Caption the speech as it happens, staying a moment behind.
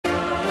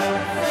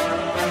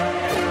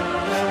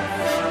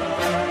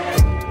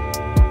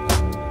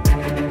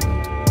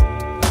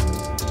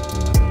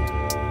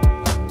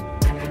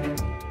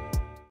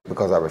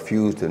because I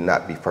refuse to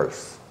not be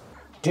first.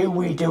 Do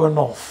we do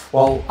enough?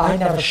 Well, I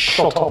never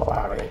shut up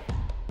about it.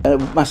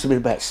 It must have been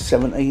about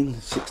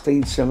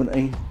 16,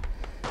 17.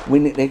 We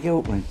nicked their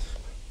guilt rings.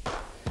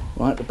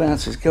 Right, the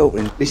bouncer's guilt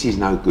ring. This is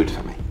no good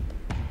for me.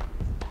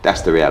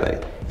 That's the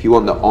reality. If you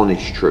want the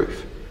honest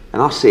truth,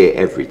 and I see it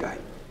every day.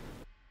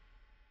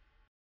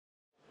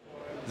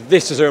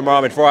 This is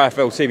Mohammed for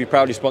IFL TV,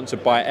 proudly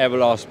sponsored by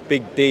Everlast.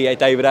 Big D,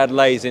 David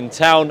Adeleye is in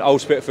town, Old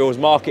Spitalfields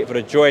Market for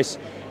the Joyce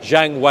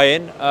Zhang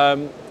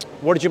weigh-in.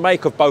 What did you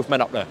make of both men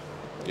up there?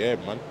 Yeah,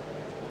 man.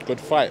 Good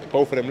fight.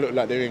 Both of them look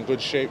like they're in good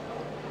shape.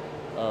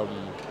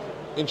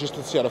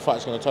 Interested to see how the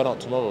fight's going to turn out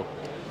tomorrow.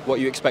 What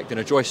are you expecting?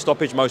 A Joyce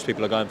stoppage? Most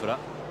people are going for that.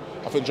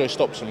 I think Joyce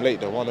stops him late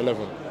though,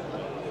 111.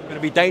 Going to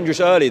be dangerous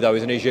early though,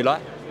 isn't he,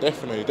 Adeleye?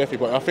 Definitely.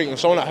 But I think if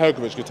someone like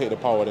Hergovich could take the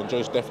power, then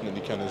Joyce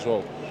definitely can as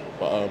well.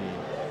 But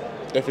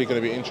definitely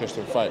going to be an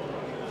interesting fight.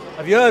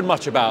 Have you heard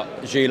much about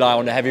Adeleye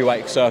on the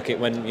heavyweight circuit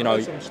when, you know...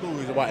 There's some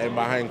stories about him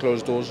behind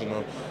closed doors, you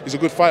know. He's a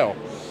good fighter.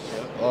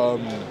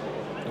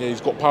 Yeah,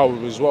 he's got power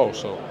as well,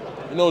 so...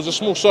 You know, it's a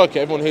small circuit,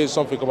 everyone hears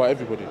something about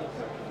everybody.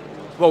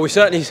 Well, we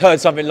certainly heard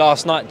something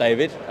last night,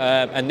 David,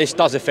 and this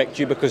does affect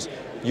you because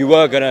you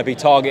were going to be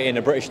targeting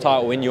a British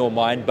title in your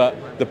mind,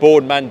 but the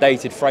board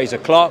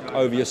mandated Clarke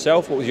over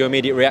yourself. What was your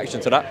immediate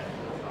reaction to that?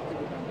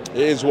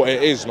 It is what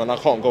it is, man. I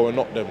can't go and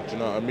knock them, do you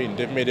know what I mean?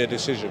 They've made their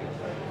decision.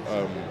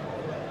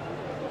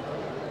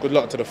 Good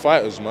luck to the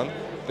fighters, man.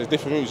 There's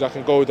different routes I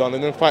can go down,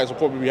 and then fights will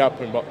probably be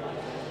happening, but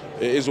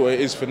it is what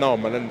it is for now,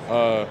 man. And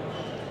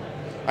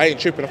I ain't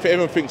tripping. I think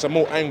everyone thinks I'm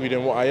more angry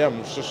than what I am.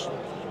 It's just,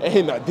 it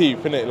ain't that deep,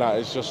 innit? Like,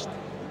 it's just,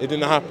 it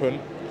didn't happen.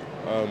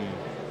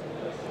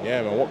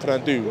 Yeah, man, what can I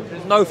do?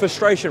 There's no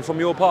frustration from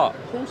your part?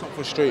 Of course I'm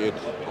frustrated.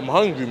 I'm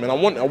hungry, man. I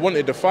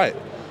wanted the fight.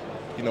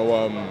 You know,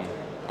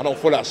 I don't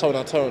feel like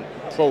someone I turned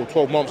pro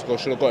 12 months ago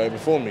should have got it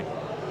before me.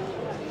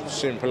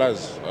 Simple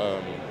as.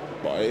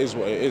 But it is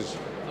what it is.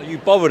 Are you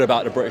bothered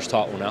about the British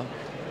title now?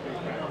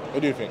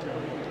 What do you think?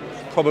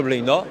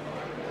 Probably not.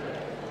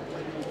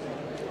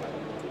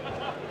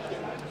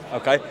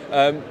 Okay.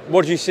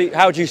 What do you see?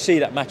 How do you see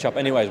that matchup,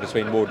 anyways,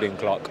 between WARDLEY and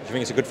Clarke? Do you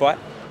think it's a good fight?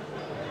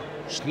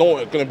 It's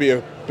not going to be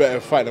a better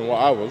fight than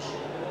what I was,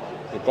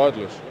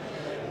 regardless.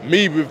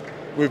 Me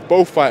with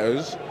both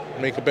fighters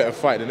make a better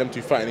fight than them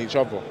two fighting each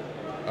other.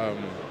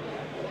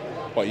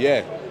 But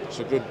yeah, it's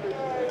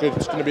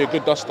going to be a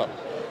good dust up.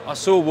 I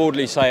saw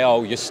WARDLEY say,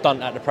 "Oh, your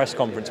stunt at the press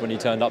conference when you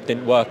turned up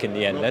didn't work in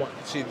the end." Then.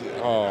 See,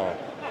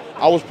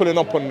 I was pulling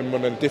up on them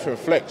on a different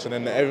flex, and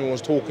then everyone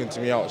was talking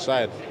to me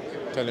outside,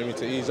 telling me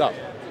to ease up.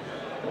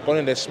 I've gone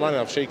in there smiling,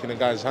 I've shaken the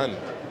guy's hand.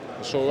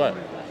 It's all right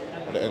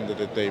at the end of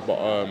the day, but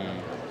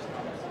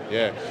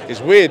yeah, it's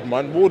weird,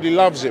 man. WARDLEY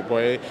loves it,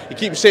 boy. He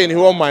keeps saying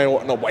who am I and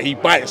whatnot, but he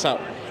bites out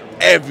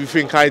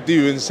everything I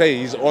do and say.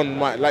 He's on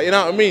my, like, you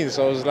know what I mean?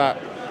 So I was like,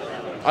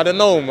 I don't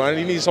know, man.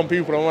 He needs some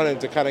people around him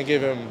to kind of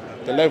give him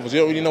the levels.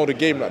 You don't really know the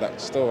game like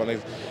that still,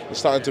 and he's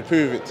starting to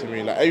prove it to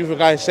me. Like,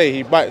 everything I say,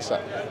 he bites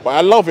at. But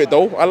I love it,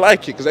 though. I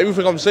like it, because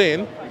everything I'm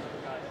saying,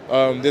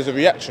 there's a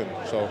reaction,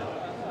 so.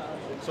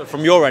 So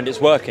from your end,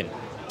 it's working?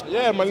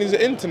 Yeah, man, he's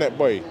an internet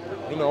boy.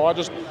 You know, I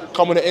just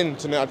come on the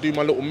internet, I do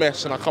my little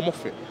mess, and I come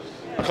off it.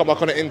 I come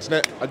back on the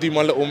internet, I do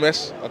my little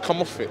mess, I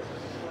come off it.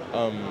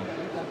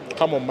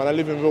 Come on, man, I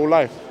live in real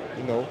life,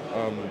 you know.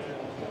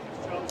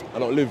 I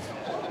don't live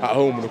at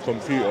home on a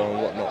computer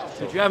and whatnot.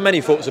 Did you have many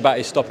thoughts about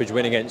his stoppage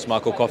win against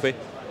Michael Coffey?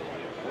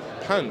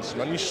 Pants,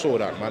 man, you saw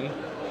that, man.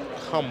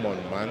 Come on,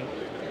 man.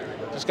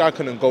 This guy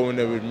couldn't go in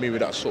there with me with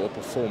that sort of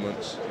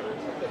performance.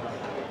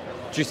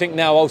 Do you think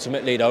now,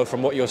 ultimately, though,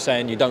 from what you're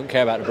saying, you don't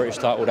care about the British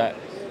title, that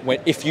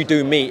if you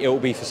do meet, it will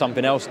be for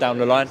something else down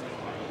the line?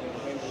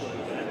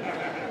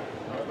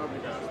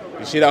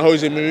 You see that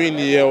Jose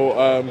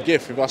Mourinho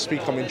gif, if I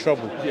speak, I'm in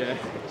trouble. Yeah.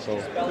 So.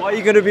 Why are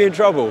you going to be in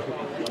trouble?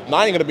 No,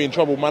 I ain't going to be in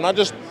trouble, man. It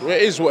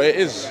is what it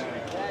is.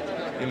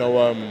 You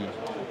know,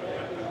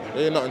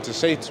 there ain't nothing to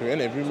say to it,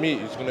 innit? If we meet,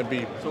 it's going to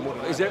be... So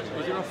is there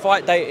a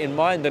fight date in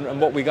mind,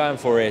 and what we're going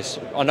for is...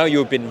 I know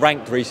you've been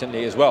ranked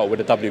recently as well with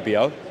the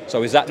WBO,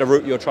 so is that the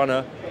route you're trying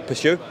to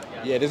pursue?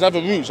 Yeah, there's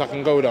other routes I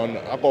can go down.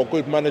 I've got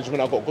good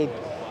management, I've got good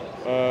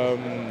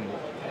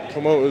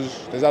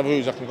promoters. There's other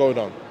routes I can go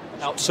down.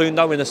 Out soon,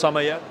 though, in the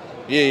summer, yeah?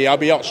 Yeah, I'll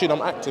be out soon.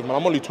 I'm active, man.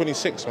 I'm only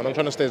 26, man. I'm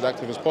trying to stay as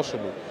active as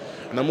possible.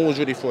 And I'm always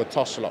ready for a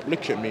tussle up.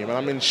 Look at me, man.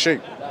 I'm in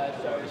shape.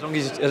 As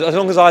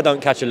long as I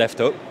don't catch a left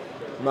hook.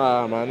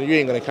 Nah, man. You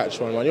ain't going to catch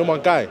one, man. You're my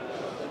guy.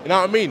 You know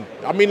what I mean?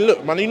 I mean,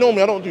 look, man. You know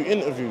me. I don't do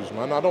interviews,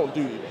 man. I don't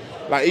do...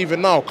 Like,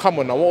 even now, come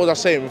on now. What was I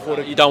saying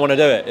before? You don't want to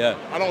do it, yeah?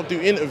 I don't do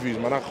interviews,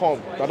 man. I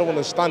don't want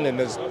to stand in.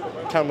 There's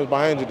cameras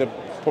behind you. They're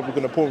probably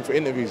going to pull me for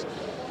interviews.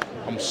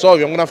 I'm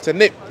sorry. I'm going to have to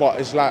nip, but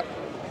it's like...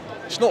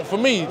 It's not for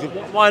me.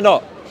 Why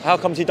not? How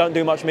comes you don't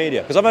do much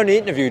media? Because I've only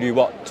interviewed you,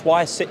 what,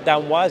 twice,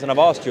 sit-down-wise, and I've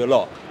asked you a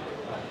lot.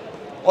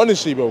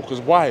 Honestly, bro, because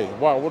why?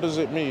 Why? What does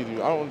it mean?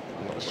 I don't...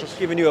 It's just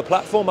giving you a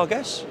platform, I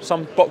guess.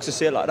 Some boxers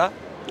see it like that.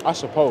 I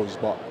suppose,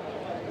 but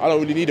I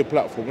don't really need a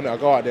platform, innit? I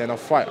go out there and I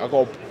fight. I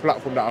got a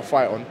platform that I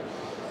fight on,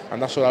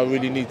 and that's what I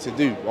really need to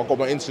do. I've got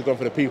my Instagram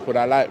for the people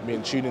that like me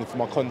and tune in for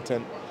my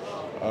content.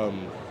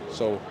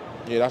 So,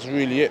 Yeah, that's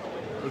really it.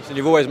 Listen,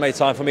 you've always made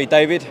time for me,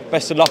 David.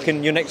 Best of luck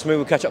in your next move.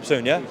 We'll catch up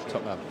soon, yeah?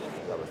 Top man.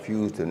 I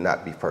refuse to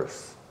not be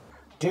first.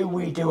 Do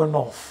we do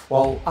enough?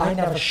 Well, I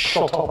never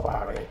shut up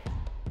about it.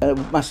 It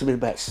must have been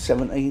about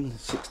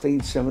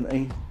 16,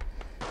 17.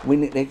 We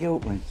nicked their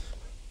girlfriends.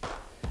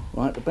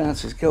 Right, the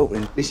bouncer's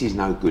girlfriend. This is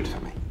no good for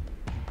me.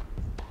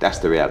 That's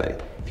the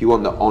reality. If you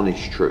want the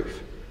honest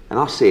truth, and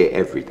I see it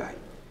every day,